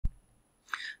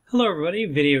Hello everybody,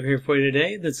 video here for you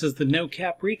today. This is the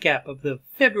no-cap recap of the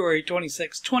February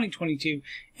 26, 2022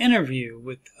 interview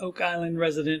with Oak Island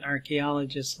resident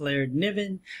archaeologist Laird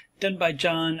Niven, done by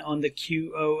John on the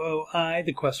QoOI,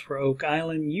 the Quest for Oak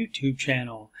Island YouTube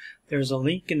channel. There's a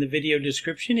link in the video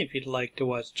description if you'd like to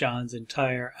watch John's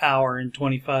entire hour and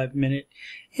 25-minute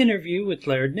interview with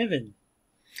Laird Niven.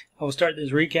 I will start this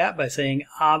recap by saying,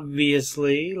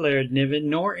 obviously, Laird Niven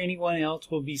nor anyone else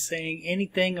will be saying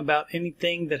anything about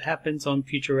anything that happens on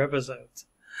future episodes.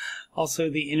 Also,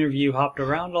 the interview hopped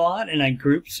around a lot, and I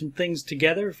grouped some things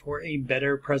together for a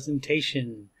better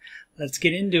presentation. Let's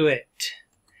get into it.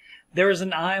 There is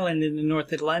an island in the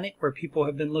North Atlantic where people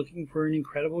have been looking for an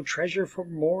incredible treasure for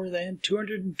more than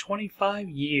 225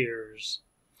 years.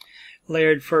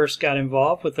 Laird first got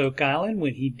involved with Oak Island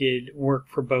when he did work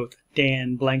for both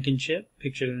Dan Blankenship,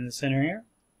 pictured in the center here,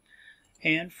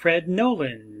 and Fred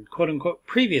Nolan, quote-unquote,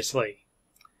 previously.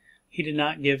 He did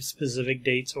not give specific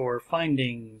dates or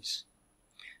findings.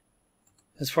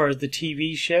 As far as the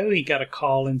TV show, he got a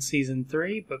call in Season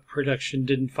 3, but production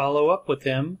didn't follow up with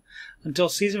him until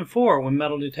Season 4, when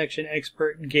metal detection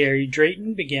expert Gary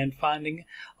Drayton began finding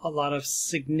a lot of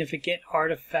significant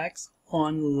artifacts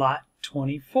on Lot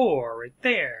 24, right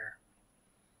there.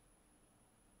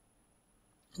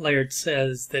 Laird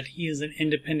says that he is an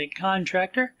independent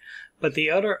contractor, but the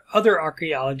other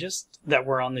archaeologists that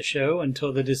were on the show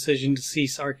until the decision to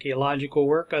cease archaeological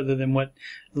work other than what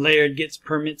Laird gets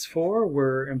permits for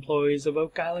were employees of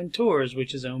Oak Island Tours,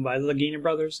 which is owned by the Lagina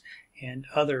brothers and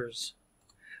others.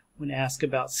 When asked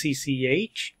about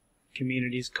CCH,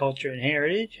 Communities, Culture and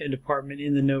Heritage, a department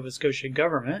in the Nova Scotia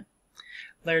government,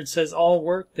 Laird says all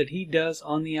work that he does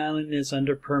on the island is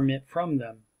under permit from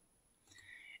them,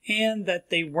 and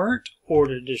that they weren't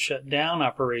ordered to shut down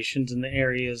operations in the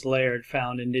areas Laird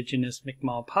found indigenous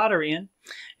Mi'kmaq pottery in.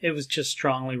 It was just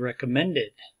strongly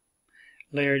recommended.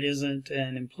 Laird isn't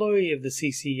an employee of the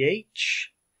CCH.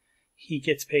 He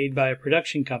gets paid by a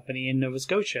production company in Nova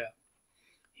Scotia.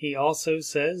 He also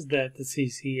says that the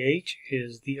CCH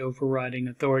is the overriding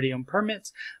authority on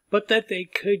permits, but that they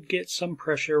could get some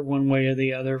pressure one way or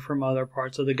the other from other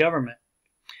parts of the government.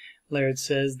 Laird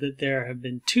says that there have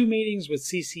been 2 meetings with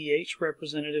CCH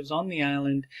representatives on the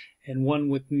island and one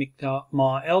with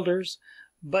Mi'kmaq elders,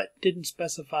 but didn't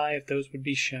specify if those would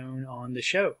be shown on the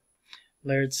show.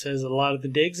 Laird says a lot of the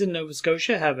digs in Nova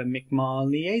Scotia have a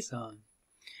Mi'kmaq liaison.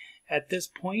 At this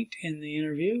point in the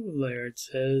interview, Laird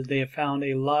says they have found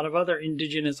a lot of other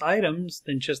indigenous items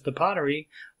than just the pottery,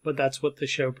 but that's what the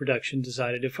show production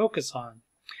decided to focus on.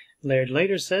 Laird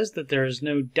later says that there is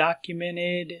no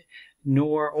documented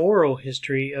nor oral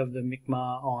history of the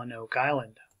Mi'kmaq on Oak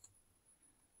Island.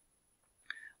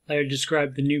 Laird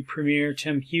described the new premier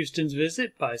Tim Houston's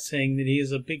visit by saying that he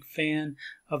is a big fan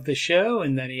of the show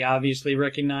and that he obviously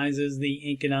recognizes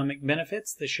the economic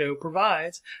benefits the show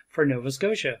provides for Nova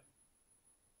Scotia.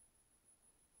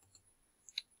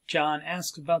 John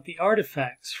asks about the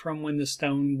artifacts from when the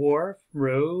Stone Wharf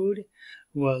Road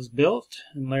was built,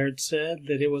 and Laird said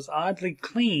that it was oddly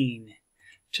clean,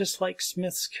 just like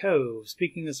Smith's Cove.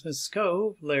 Speaking of Smith's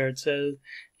Cove, Laird says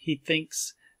he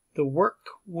thinks the work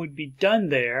would be done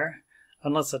there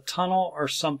unless a tunnel or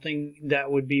something that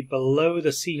would be below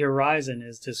the sea horizon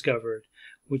is discovered,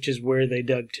 which is where they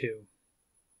dug to.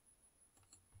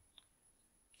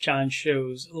 John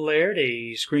shows Laird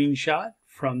a screenshot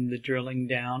from the Drilling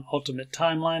Down Ultimate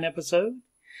Timeline episode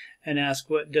and asks,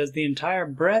 what does the entire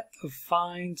breadth of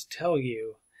finds tell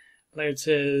you? Laird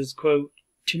says, quote,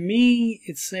 to me,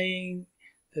 it's saying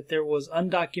that there was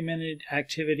undocumented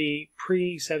activity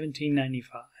pre-1795,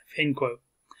 end quote,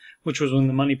 which was when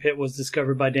the Money Pit was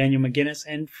discovered by Daniel McGuinness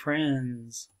and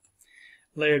friends.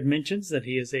 Laird mentions that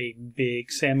he is a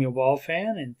big Samuel Ball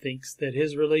fan and thinks that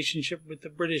his relationship with the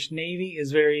British Navy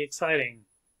is very exciting.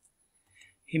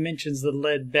 He mentions the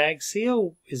lead bag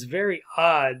seal is very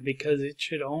odd because it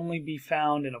should only be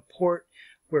found in a port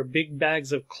where big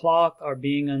bags of cloth are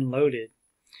being unloaded.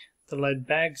 The lead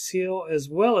bag seal as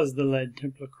well as the lead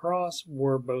Templar cross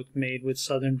were both made with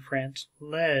southern France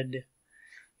lead.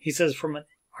 He says from an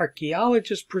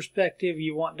archaeologist's perspective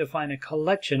you want to find a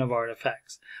collection of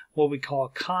artifacts, what we call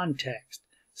context,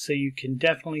 so you can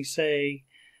definitely say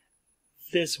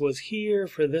this was here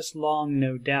for this long,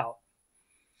 no doubt.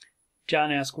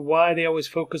 John asked why they always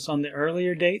focus on the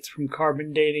earlier dates from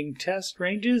carbon dating test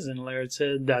ranges, and Laird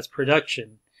said that's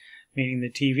production, meaning the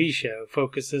TV show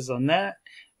focuses on that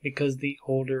because the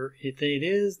older it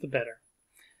is, the better.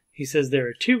 He says there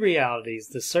are 2 realities,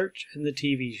 the search and the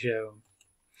TV show.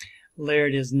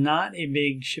 Laird is not a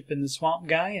big Ship in the Swamp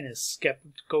guy and is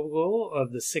skeptical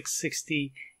of the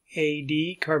 660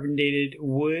 AD carbon dated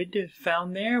wood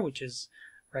found there, which is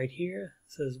right here.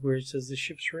 It says where it says the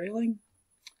ship's railing.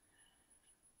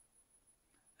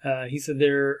 He said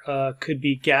there could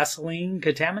be gasoline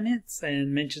contaminants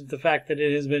and mentions the fact that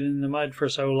it has been in the mud for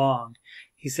so long.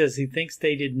 He says he thinks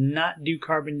they did not do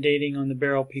carbon dating on the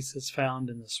barrel pieces found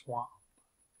in the swamp.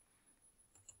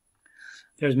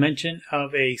 There's mention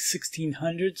of a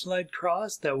 1600s lead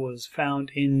cross that was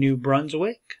found in New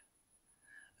Brunswick.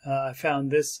 I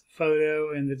found this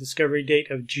photo in the discovery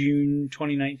date of June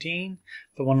 2019.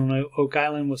 The one on Oak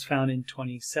Island was found in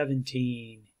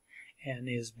 2017 and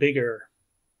is bigger.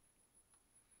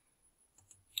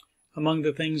 Among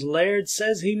the things Laird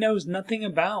says he knows nothing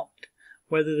about: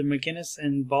 whether the McInnes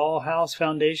and Ball House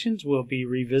foundations will be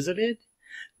revisited,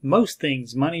 most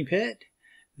things Money Pit,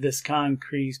 this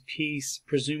concrete piece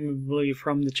presumably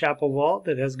from the chapel vault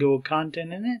that has gold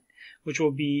content in it, which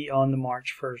will be on the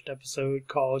March 1st episode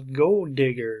called Gold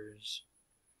Diggers.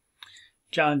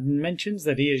 John mentions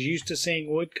that he is used to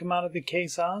seeing wood come out of the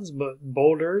caissons, but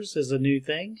boulders is a new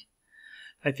thing.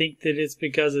 I think that it's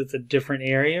because it's a different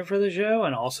area for the show,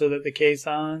 and also that the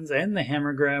caissons and the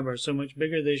hammer grab are so much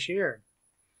bigger this year.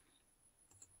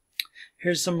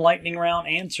 Here's some lightning round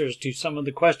answers to some of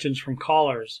the questions from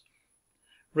callers.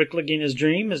 Rick Lagina's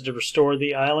dream is to restore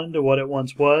the island to what it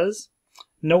once was.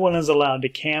 No one is allowed to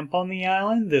camp on the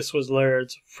island. This was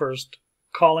Laird's first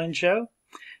call-in show.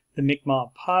 The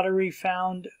Mi'kmaq pottery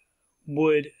found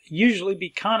would usually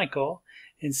be conical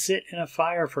and sit in a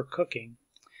fire for cooking.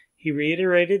 He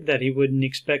reiterated that he wouldn't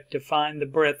expect to find the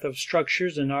breadth of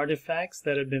structures and artifacts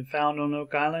that have been found on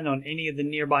Oak Island on any of the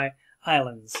nearby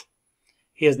islands.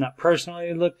 He has not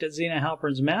personally looked at Zena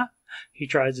Halpern's map. He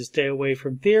tries to stay away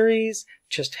from theories.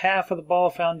 Just half of the Ball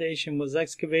Foundation was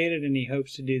excavated, and he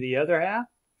hopes to do the other half.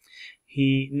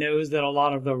 He knows that a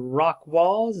lot of the rock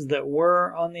walls that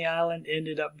were on the island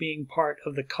ended up being part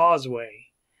of the causeway.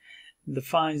 The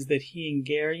finds that he and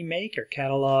Gary make are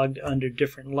cataloged under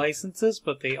different licenses,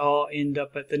 but they all end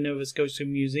up at the Nova Scotia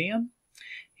Museum.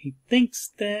 He thinks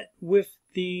that with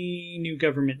the new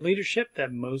government leadership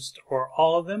that most or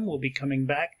all of them will be coming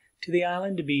back to the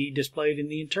island to be displayed in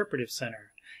the Interpretive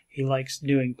Center. He likes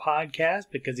doing podcasts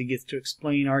because he gets to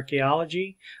explain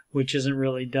archaeology, which isn't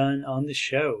really done on the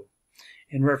show.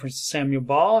 In reference to Samuel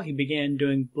Ball, he began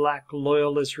doing Black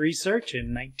Loyalist research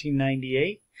in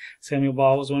 1998. Samuel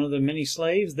Ball was one of the many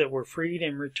slaves that were freed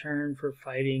and returned for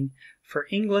fighting for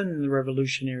England in the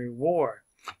Revolutionary War.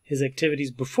 His activities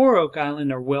before Oak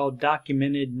Island are well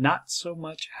documented, not so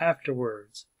much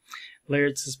afterwards.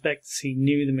 Laird suspects he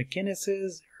knew the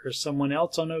McInneses or someone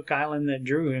else on Oak Island that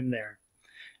drew him there.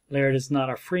 Laird is not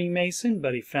a Freemason,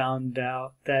 but he found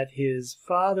out that his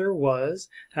father was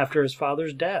after his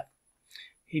father's death.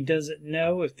 He doesn't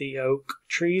know if the oak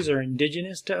trees are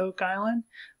indigenous to Oak Island,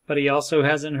 but he also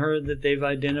hasn't heard that they've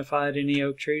identified any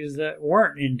oak trees that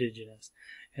weren't indigenous.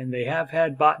 And they have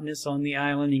had botanists on the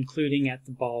island, including at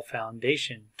the Ball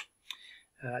Foundation.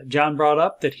 John brought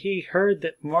up that he heard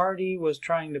that Marty was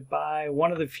trying to buy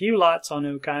one of the few lots on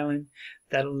Oak Island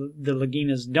that the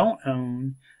Laginas don't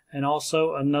own, and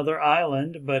also another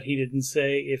island, but he didn't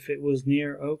say if it was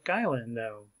near Oak Island,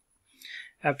 though.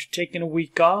 After taking a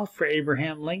week off for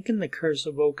Abraham Lincoln, The Curse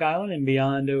of Oak Island and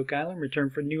Beyond Oak Island return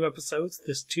for new episodes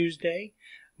this Tuesday,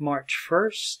 March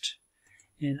 1st.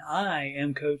 And I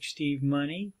am Coach Steve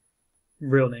Money.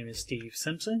 Real name is Steve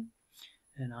Simpson.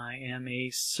 And I am a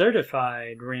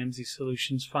certified Ramsey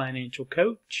Solutions financial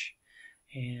coach.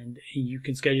 And you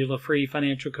can schedule a free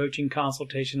financial coaching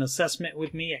consultation assessment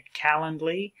with me at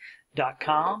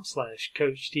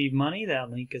calendly.com/Coach Steve Money. That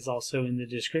link is also in the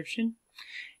description.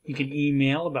 You can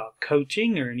email about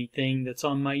coaching or anything that's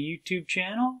on my YouTube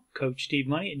channel,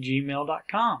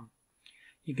 CoachSteveMoney@gmail.com.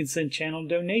 You can send channel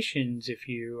donations if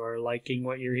you are liking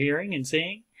what you're hearing and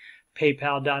seeing.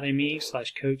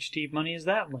 PayPal.me/Coach Steve Money is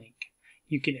that link.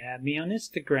 You can add me on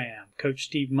Instagram, Coach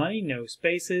Steve Money, no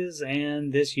spaces,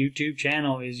 and this YouTube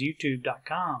channel is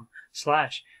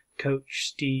youtube.com/Coach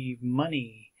Steve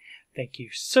Money. Thank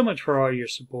you so much for all your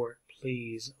support.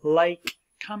 Please like,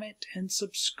 comment, and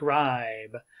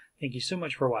subscribe. Thank you so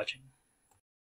much for watching.